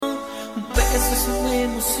Eso es una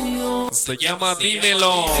emoción. Se llama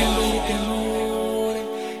Dímelo.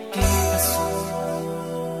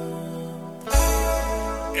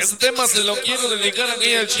 Este tema se lo quiero dedicar a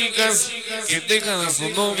aquellas chicas que dejan a su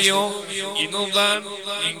novio y no dan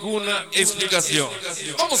ninguna explicación.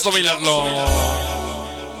 Vamos a bailarlo.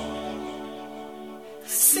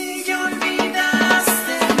 Si ya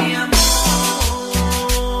olvidaste mi amor,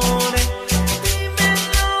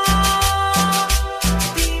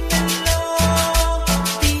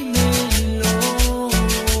 dímelo.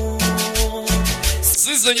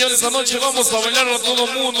 Sí, señores, esta noche vamos a bailarlo a todo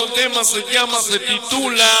mundo. El tema se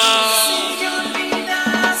titula Si ya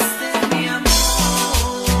olvidaste mi amor,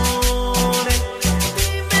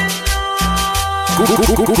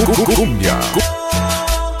 Cumbia.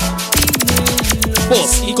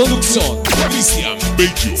 Voz y conducción, Cristian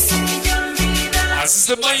Bello. Así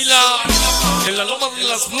se baila en la Loma de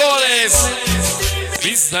las Flores.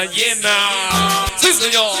 Pista llena. Sí,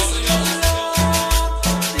 señor.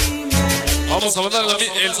 Vamos a mandar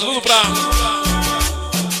el saludo para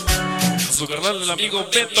su carnal, el amigo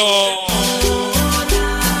Beto.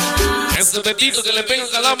 Este Betito que le pega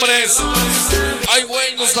calambres. Ay,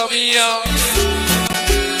 güey, no sabía.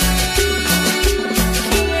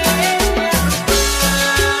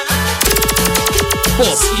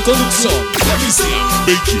 Voz y conducción, Cristian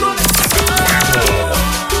Bello.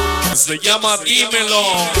 Se llama Dímelo.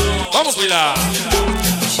 Vamos a bailar.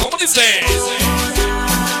 ¿Cómo dice?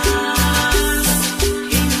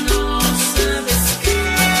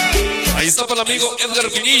 Ahí está para el amigo Edgar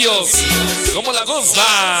Pinillos. ¿Cómo la goza?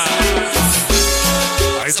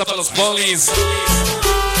 Ahí está para los polis.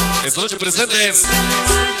 Esta noche presentes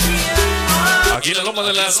aquí en la Loma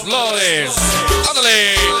de las Flores.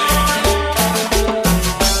 ¡Ándale!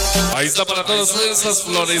 Ahí está para todas esas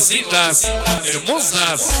florecitas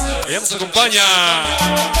hermosas que ya nos acompaña.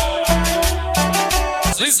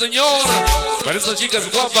 Sí, señor. Para estas chicas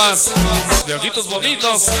guapas, de ojitos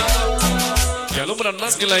bonitos, que alumbran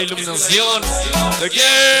más que la iluminación. ¿De quién?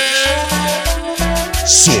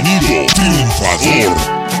 Sonido triunfador.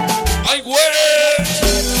 ¡Ay, güey!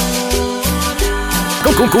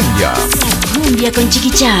 Cumbia. Cumbia con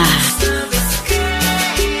chiquicha.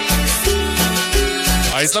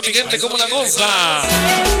 Ahí está mi gente, ¿cómo la goza?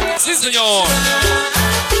 Sí, señor.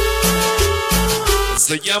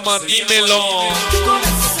 Se llama Dímelo.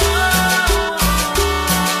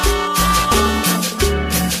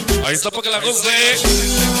 Ahí está para que la goce.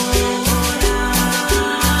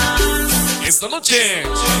 Esta noche,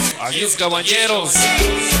 aquellos caballeros.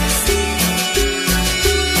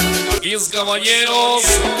 Aquellos caballeros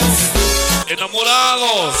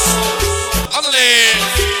enamorados. ¡Ándale!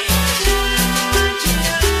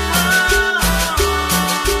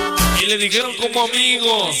 Y le dijeron como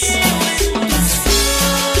amigos.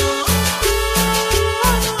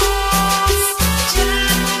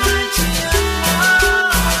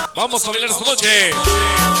 Vamos a bailar esta noche.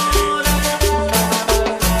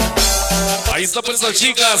 Ahí está por esas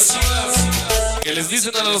chicas que les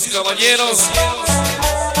dicen a los caballeros,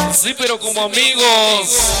 sí, pero como amigos.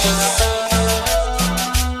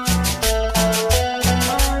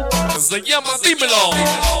 Se llama Dímelo.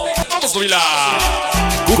 Vamos a bailar.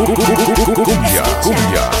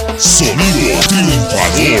 Cumbia. Sonido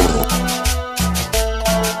triunfador.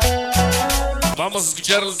 Vamos a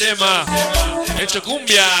escuchar el tema hecho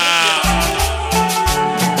cumbia.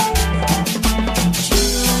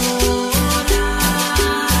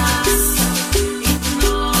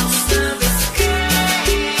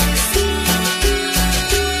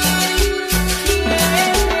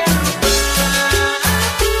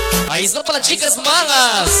 Ahí está para las chicas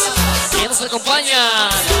malas que nos acompañan.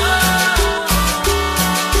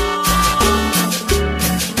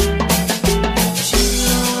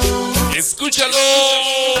 Escúchalo.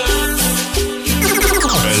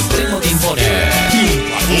 El ritmo que impone,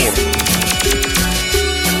 triunfador.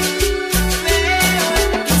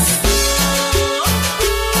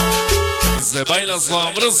 Se baila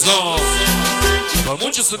sabroso, con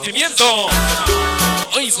mucho sentimiento.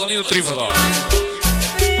 Hoy sonido triunfador.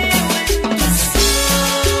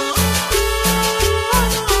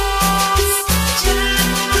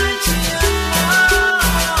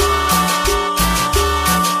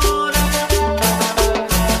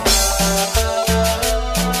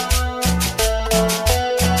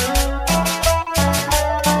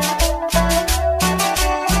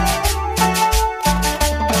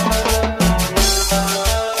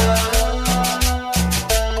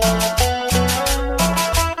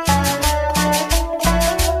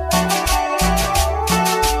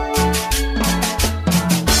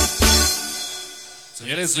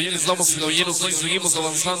 señores, estamos caballeros, hoy seguimos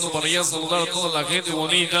avanzando para ya saludar a toda la gente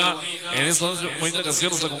bonita. En esta bonita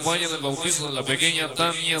canción nos acompaña en el bautizo de la pequeña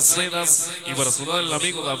Tania Cedas y para saludar al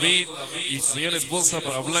amigo David y su señora esposa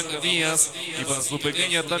para Blanca Díaz y para su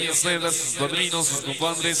pequeña Tania Cedas, sus padrinos, sus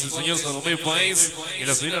compadres, el señor Salomé País y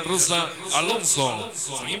la señora Rosa Alonso.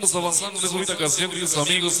 Seguimos avanzando en esta bonita canción, queridos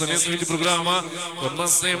amigos, en este bonito programa con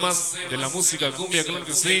más temas de la música cumbia, claro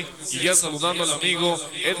que sí, y ya saludando al amigo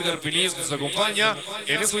Edgar Pinillos que nos acompaña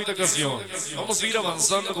en esta bonita canción. Vamos a ir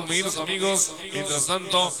avanzando con mis amigos, mientras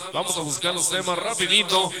tanto vamos a buscar los temas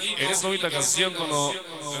rapidito en esta bonita canción con lo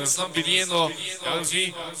que nos están pidiendo. Ahora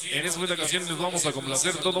sí, en esta bonita canción les vamos a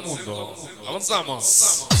complacer todo el mundo.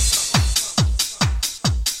 Avanzamos.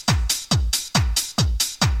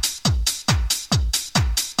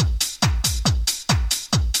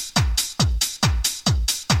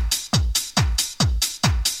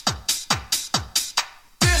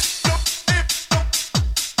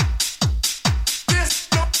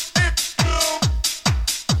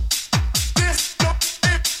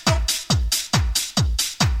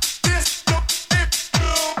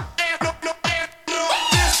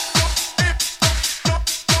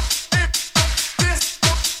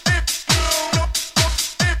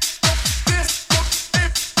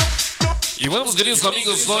 Y bueno, pues, queridos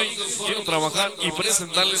amigos, hoy quiero trabajar y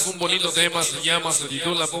presentarles un bonito tema, se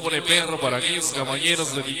titula Pobre Perro, para aquellos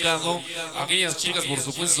caballeros, dedicado a aquellas chicas, por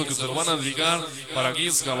supuesto, que se lo van a dedicar para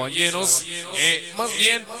aquellos caballeros. Más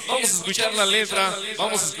bien, vamos a escuchar la letra,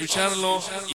 vamos a escucharlo.